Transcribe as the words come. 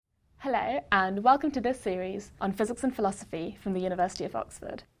Hello, and welcome to this series on physics and philosophy from the University of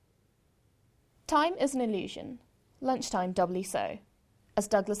Oxford. Time is an illusion, lunchtime doubly so, as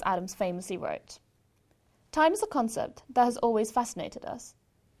Douglas Adams famously wrote. Time is a concept that has always fascinated us.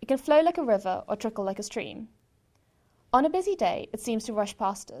 It can flow like a river or trickle like a stream. On a busy day, it seems to rush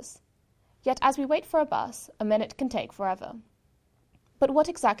past us. Yet as we wait for a bus, a minute can take forever. But what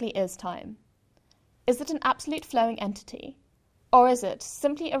exactly is time? Is it an absolute flowing entity? Or is it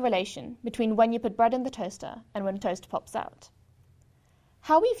simply a relation between when you put bread in the toaster and when toast pops out?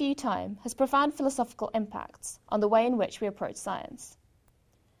 How we view time has profound philosophical impacts on the way in which we approach science.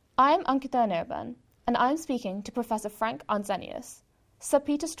 I am Ankita Anirban, and I am speaking to Professor Frank Arntzenius, Sir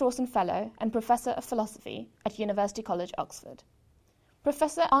Peter Strawson Fellow and Professor of Philosophy at University College, Oxford.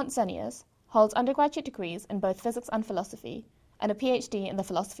 Professor Arntzenius holds undergraduate degrees in both physics and philosophy and a PhD in the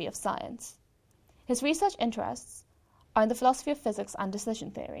philosophy of science. His research interests are in the philosophy of physics and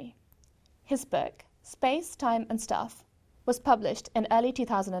decision theory. His book, Space, Time and Stuff, was published in early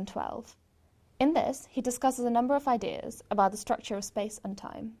 2012. In this, he discusses a number of ideas about the structure of space and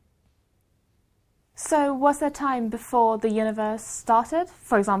time. So, was there time before the universe started,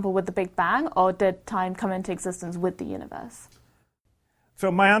 for example, with the Big Bang, or did time come into existence with the universe?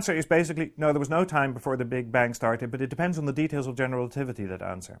 So my answer is basically, no, there was no time before the Big Bang started, but it depends on the details of general relativity, that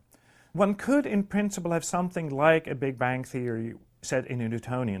answer. One could, in principle, have something like a Big Bang theory set in a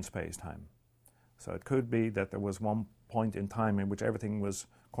Newtonian space-time. So it could be that there was one point in time in which everything was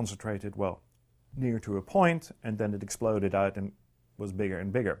concentrated, well, near to a point, and then it exploded out and was bigger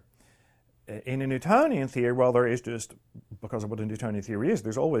and bigger. In a Newtonian theory, well, there is just, because of what a Newtonian theory is,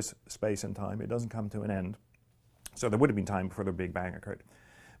 there's always space and time. It doesn't come to an end. So there would have been time before the Big Bang occurred.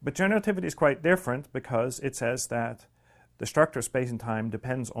 But general relativity is quite different because it says that the structure of space and time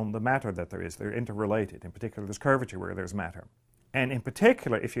depends on the matter that there is. They're interrelated. In particular, there's curvature where there's matter. And in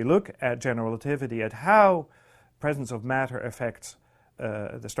particular, if you look at general relativity, at how presence of matter affects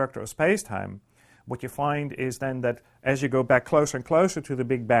the structure of space-time, what you find is then that as you go back closer and closer to the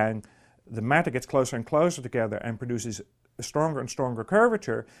Big Bang, the matter gets closer and closer together and produces a stronger and stronger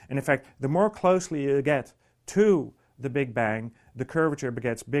curvature. And in fact, the more closely you get to the Big Bang, the curvature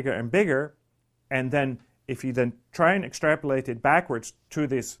gets bigger and bigger, and then if you then try and extrapolate it backwards to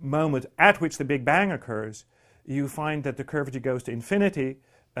this moment at which the Big Bang occurs, you find that the curvature goes to infinity,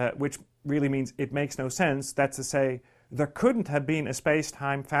 which really means it makes no sense. That's to say, there couldn't have been a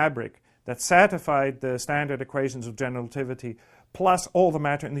space-time fabric that satisfied the standard equations of general relativity plus all the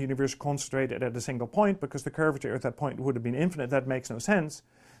matter in the universe concentrated at a single point, because the curvature at that point would have been infinite. That makes no sense.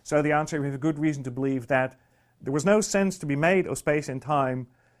 So the answer, we have a good reason to believe that there was no sense to be made of space and time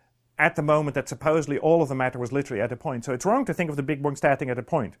at the moment that supposedly all of the matter was literally at a point. So it's wrong to think of the Big Bang starting at a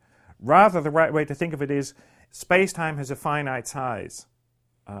point. Rather, the right way to think of it is space-time has a finite size.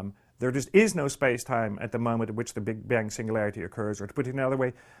 There just is no space-time at the moment at which the Big Bang singularity occurs. Or to put it another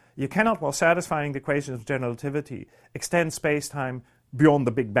way, you cannot, while satisfying the equations of general relativity, extend space-time beyond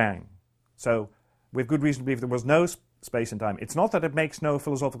the Big Bang. So we have good reason to believe there was no space and time. It's not that it makes no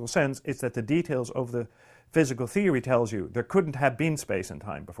philosophical sense, it's that the details of the physical theory tells you there couldn't have been space and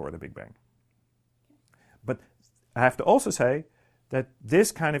time before the Big Bang. But I have to also say that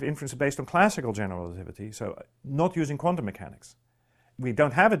this kind of inference is based on classical general relativity, so not using quantum mechanics. We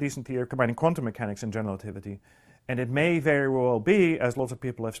don't have a decent theory combining quantum mechanics and general relativity, and it may very well be, as lots of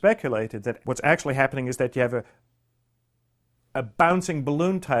people have speculated, that what's actually happening is that you have a bouncing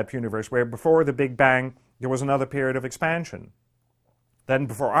balloon type universe where before the Big Bang there was another period of expansion. Then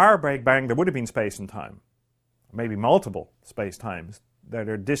before our Big Bang there would have been space and time. Maybe multiple space-times that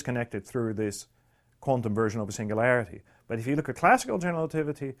are disconnected through this quantum version of a singularity. But if you look at classical general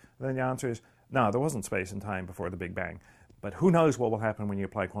relativity, then the answer is, no, there wasn't space and time before the Big Bang. But who knows what will happen when you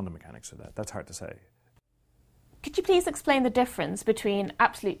apply quantum mechanics to that? That's hard to say. Could you please explain the difference between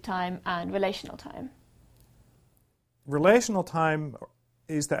absolute time and relational time? Relational time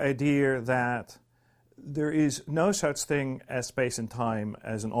is the idea that there is no such thing as space and time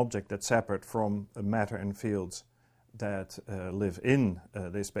as an object that's separate from matter and fields that live in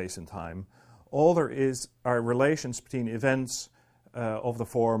this space and time. All there is are relations between events of the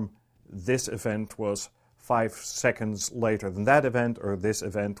form, this event was 5 seconds later than that event, or this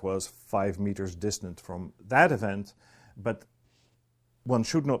event was 5 meters distant from that event. But one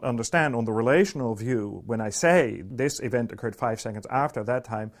should not understand on the relational view, when I say this event occurred 5 seconds after that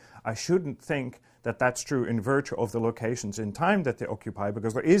time, I shouldn't think that that's true in virtue of the locations in time that they occupy,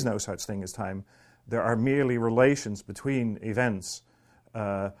 because there is no such thing as time. There are merely relations between events,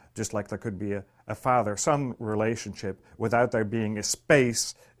 just like there could be a father-son relationship without there being a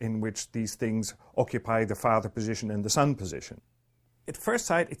space in which these things occupy the father position and the son position. at first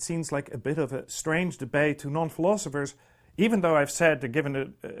sight, it seems like a bit of a strange debate to non-philosophers. Even though I've said,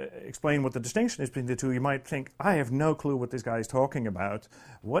 explain what the distinction is between the two, you might think, I have no clue what this guy is talking about.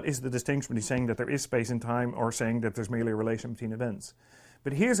 What is the distinction between saying that there is space and time or saying that there's merely a relation between events?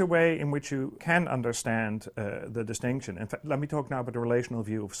 But here's a way in which you can understand the distinction. In fact, let me talk now about the relational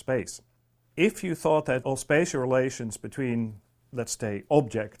view of space. If you thought that all spatial relations between, let's say,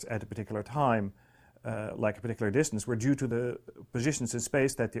 objects at a particular time, like a particular distance, were due to the positions in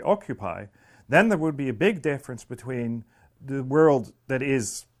space that they occupy, then there would be a big difference between the world that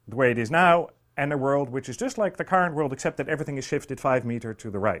is the way it is now and a world which is just like the current world, except that everything is shifted 5 meters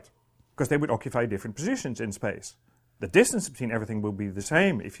to the right, because they would occupy different positions in space. The distance between everything will be the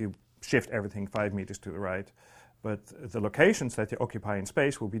same if you shift everything 5 meters to the right, but the locations that they occupy in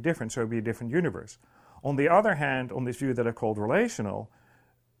space will be different, so it will be a different universe. On the other hand, on this view that I called relational,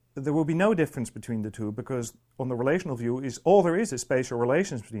 there will be no difference between the two, because on the relational view is all there is spatial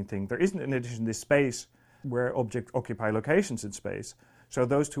relations between things. There isn't in addition this space where objects occupy locations in space, so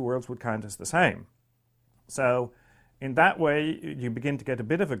those two worlds would count as the same. So in that way you begin to get a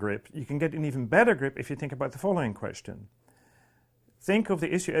bit of a grip. You can get an even better grip if you think about the following question. Think of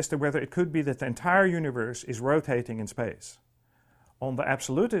the issue as to whether it could be that the entire universe is rotating in space. On the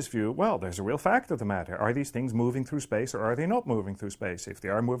absolutist view, well, there's a real fact of the matter. Are these things moving through space or are they not moving through space? If they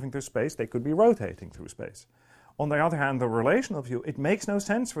are moving through space, they could be rotating through space. On the other hand, the relational view, it makes no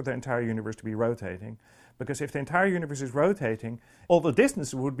sense for the entire universe to be rotating, because if the entire universe is rotating, all the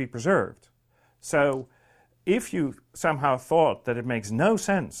distances would be preserved. So if you somehow thought that it makes no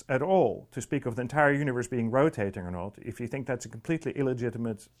sense at all to speak of the entire universe being rotating or not, if you think that's a completely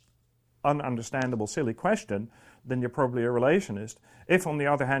illegitimate, ununderstandable, silly question, then you're probably a relationist. If, on the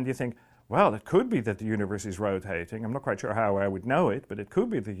other hand, you think, well, it could be that the universe is rotating, I'm not quite sure how I would know it, but it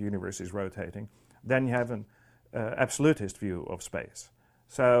could be that the universe is rotating, then you have an absolutist view of space.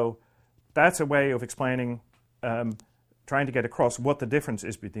 So that's a way of explaining, trying to get across what the difference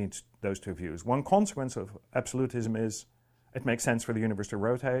is between those two views. One consequence of absolutism is it makes sense for the universe to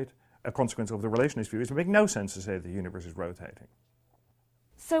rotate. A consequence of the relationist view is it makes no sense to say the universe is rotating.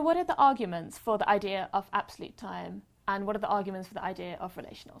 So what are the arguments for the idea of absolute time, and what are the arguments for the idea of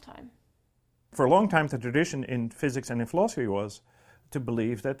relational time? For a long time, the tradition in physics and in philosophy was to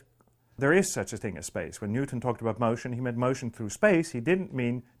believe that there is such a thing as space. When Newton talked about motion, he meant motion through space. He didn't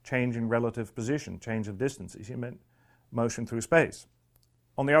mean change in relative position, change of distances. He meant motion through space.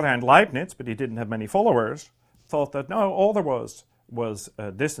 On the other hand, Leibniz, but he didn't have many followers, thought that no, all there was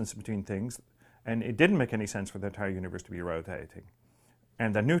distance between things, and it didn't make any sense for the entire universe to be rotating.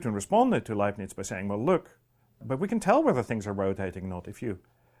 And then Newton responded to Leibniz by saying, well, look, but we can tell whether things are rotating or not. If you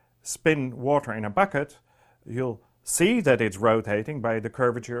spin water in a bucket, you'll see that it's rotating by the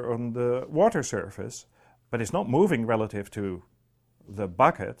curvature on the water surface, but it's not moving relative to the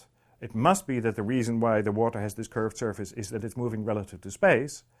bucket. It must be that the reason why the water has this curved surface is that it's moving relative to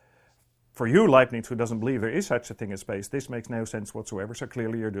space. For you, Leibniz, who doesn't believe there is such a thing as space, this makes no sense whatsoever, so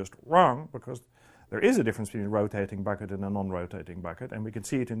clearly you're just wrong, because there is a difference between a rotating bucket and a non-rotating bucket, and we can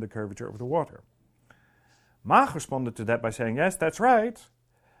see it in the curvature of the water. Mach responded to that by saying, yes, that's right,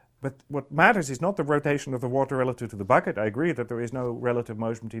 but what matters is not the rotation of the water relative to the bucket. I agree that there is no relative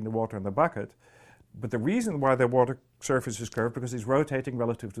motion between the water and the bucket, but the reason why the water surface is curved because it's rotating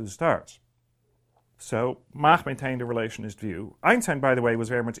relative to the stars. So Mach maintained a relationist view. Einstein, by the way, was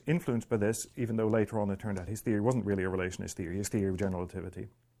very much influenced by this, even though later on it turned out his theory wasn't really a relationist theory, his theory of general relativity.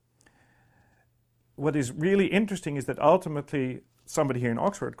 What is really interesting is that ultimately somebody here in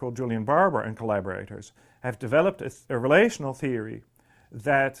Oxford called Julian Barbour and collaborators have developed a relational theory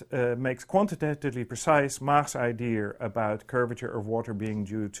that makes quantitatively precise Mach's idea about curvature of water being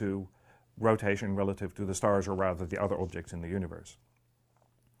due to rotation relative to the stars, or rather the other objects in the universe.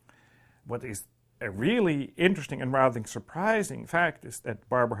 What is a really interesting and rather surprising fact is that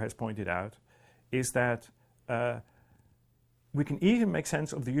Barbour has pointed out is that we can even make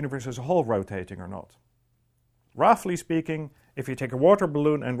sense of the universe as a whole rotating or not. Roughly speaking, if you take a water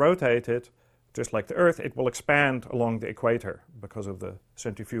balloon and rotate it, just like the Earth, it will expand along the equator because of the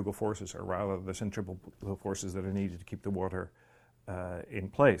centrifugal forces, or rather the centripetal forces that are needed to keep the water in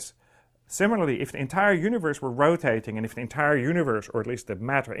place. Similarly, if the entire universe were rotating, and if the entire universe, or at least the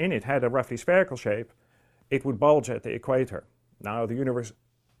matter in it, had a roughly spherical shape, it would bulge at the equator. Now, the universe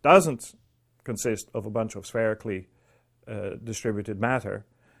doesn't consist of a bunch of spherically distributed matter,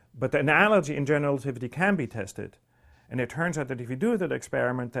 but the analogy in general relativity can be tested, and it turns out that if you do that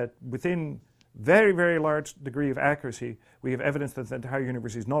experiment, that within very, very large degree of accuracy, we have evidence that the entire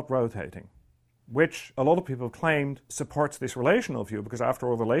universe is not rotating. which a lot of people have claimed supports this relational view, because after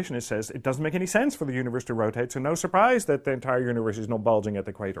all, the relationist says it doesn't make any sense for the universe to rotate, so no surprise that the entire universe is not bulging at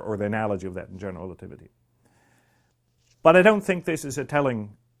the equator, or the analogy of that in general relativity. But I don't think this is a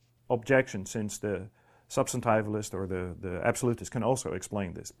telling objection, since the substantivalist or the absolutist can also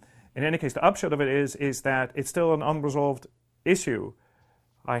explain this. In any case, the upshot of it is that it's still an unresolved issue.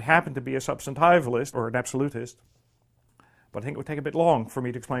 I happen to be a substantivalist or an absolutist, but I think it would take a bit long for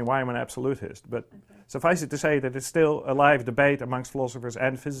me to explain why I'm an absolutist. But suffice it to say that it's still a live debate amongst philosophers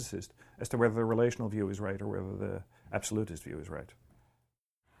and physicists as to whether the relational view is right or whether the absolutist view is right.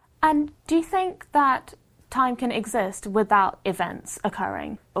 And do you think that time can exist without events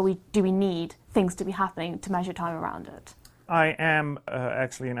occurring, or do we need things to be happening to measure time around it? I am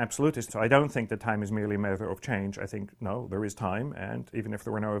actually an absolutist, so I don't think that time is merely a matter of change. I think, no, there is time, and even if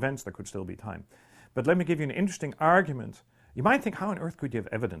there were no events, there could still be time. But let me give you an interesting argument. You might think, how on earth could you have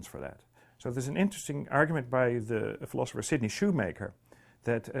evidence for that? So there's an interesting argument by the philosopher Sidney Shoemaker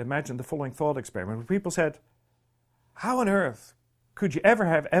that imagined the following thought experiment, where people said, how on earth could you ever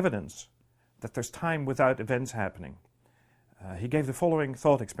have evidence that there's time without events happening? He gave the following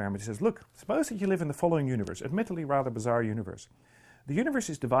thought experiment. He says, look, suppose that you live in the following universe, admittedly rather bizarre universe. The universe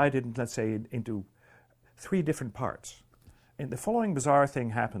is divided, let's say, into 3 different parts. And the following bizarre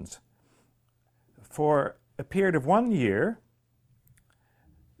thing happens. For a period of 1 year,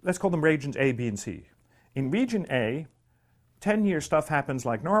 let's call them regions A, B, and C. In region A, 10 years stuff happens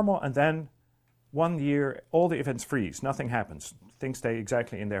like normal, and then 1 year, all the events freeze. Nothing happens. Things stay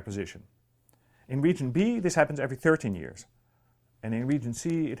exactly in their position. In region B, this happens every 13 years. And in region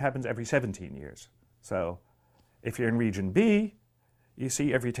C, it happens every 17 years. So if you're in region B, you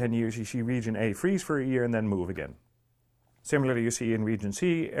see every 10 years, you see region A freeze for a year and then move again. Similarly, you see in region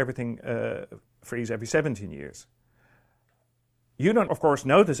C, everything freeze every 17 years. You don't, of course,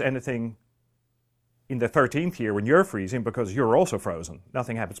 notice anything in the 13th year when you're freezing, because you're also frozen.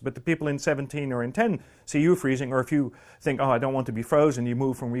 Nothing happens. But the people in 17 or in 10 see you freezing, or if you think, oh, I don't want to be frozen, you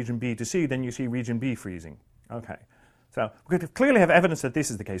move from region B to C, then you see region B freezing. Okay. So we could clearly have evidence that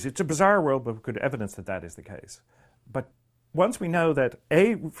this is the case. It's a bizarre world, but we could have evidence that that is the case. But once we know that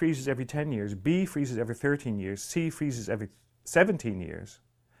A freezes every 10 years, B freezes every 13 years, C freezes every 17 years,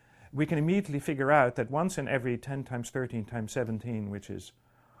 we can immediately figure out that once in every 10 times 13 times 17, which is,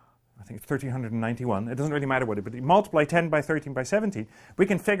 I think, 1,391, it doesn't really matter what it is, but you multiply 10 by 13 by 17, we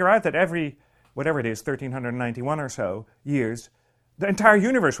can figure out that every, whatever it is, 1,391 or so years, the entire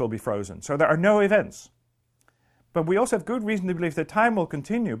universe will be frozen. So there are no events. But we also have good reason to believe that time will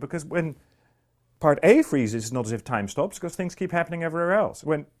continue, because when part A freezes, it's not as if time stops, because things keep happening everywhere else.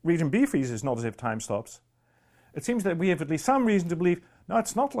 When region B freezes, it's not as if time stops. It seems that we have at least some reason to believe, no,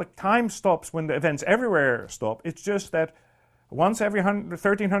 it's not like time stops when the events everywhere stop. It's just that once every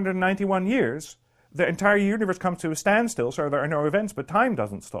 1,391 years, the entire universe comes to a standstill, so there are no events, but time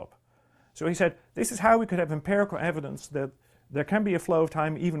doesn't stop. So he said, this is how we could have empirical evidence that there can be a flow of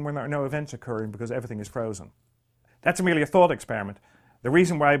time even when there are no events occurring, because everything is frozen. That's merely a thought experiment. The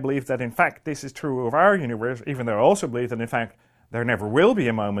reason why I believe that, in fact, this is true of our universe, even though I also believe that, in fact, there never will be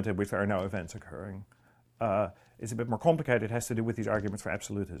a moment in which there are no events occurring, is a bit more complicated. It has to do with these arguments for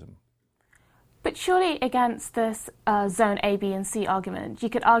absolutism. But surely against this zone A, B, and C argument, you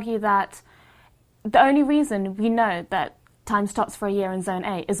could argue that the only reason we know that time stops for a year in zone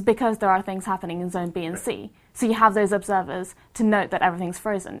A is because there are things happening in zone B and C. So you have those observers to note that everything's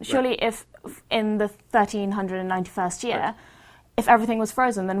frozen. Surely if in the 1391st year, if everything was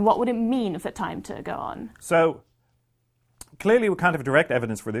frozen, then what would it mean for time to go on? So clearly we can't have direct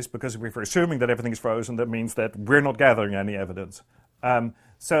evidence for this, because if we're assuming that everything is frozen, that means that we're not gathering any evidence. And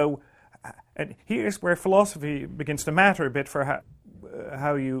here's where philosophy begins to matter a bit for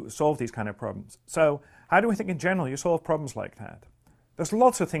how you solve these kind of problems. So how do we think in general you solve problems like that? There's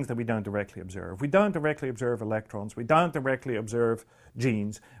lots of things that we don't directly observe. We don't directly observe electrons. We don't directly observe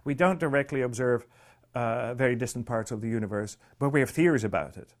genes. We don't directly observe very distant parts of the universe, but we have theories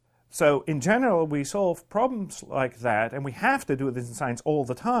about it. So in general, we solve problems like that, and we have to do this in science all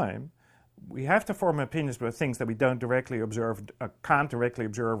the time. We have to form opinions about things that we don't directly observe, can't directly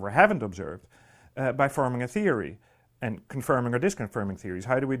observe, or haven't observed, by forming a theory and confirming or disconfirming theories.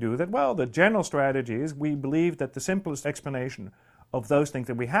 How do we do that? Well, the general strategy is we believe that the simplest explanation of those things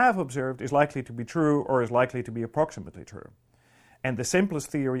that we have observed is likely to be true, or is likely to be approximately true. And the simplest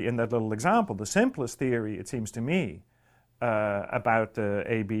theory in that little example, the simplest theory, it seems to me, about the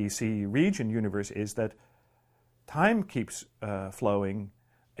ABC region universe is that time keeps flowing.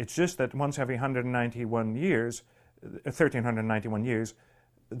 It's just that once every 191 years, 1,391 years,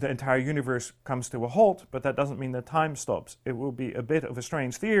 the entire universe comes to a halt, but that doesn't mean that time stops. It will be a bit of a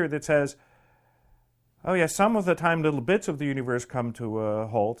strange theory that says Oh yes, some of the time little bits of the universe come to a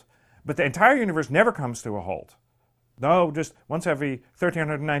halt, but the entire universe never comes to a halt. No, just once every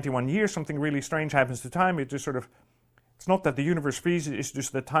 1391 years something really strange happens to time. It just sort of, it's not that the universe freezes, it's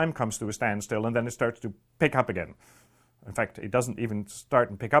just that time comes to a standstill and then it starts to pick up again. In fact, it doesn't even start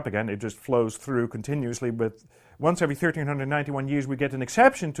and pick up again, it just flows through continuously, but once every 1391 years we get an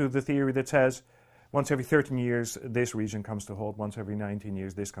exception to the theory that says once every 13 years this region comes to a halt, once every 19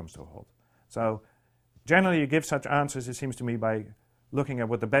 years this comes to a halt. So generally you give such answers, it seems to me, by looking at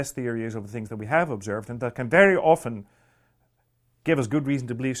what the best theory is of the things that we have observed, and that can very often give us good reason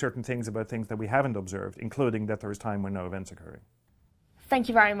to believe certain things about things that we haven't observed, including that there is time when no events occurring. Thank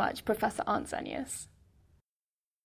you very much, Professor Arndt Zenius.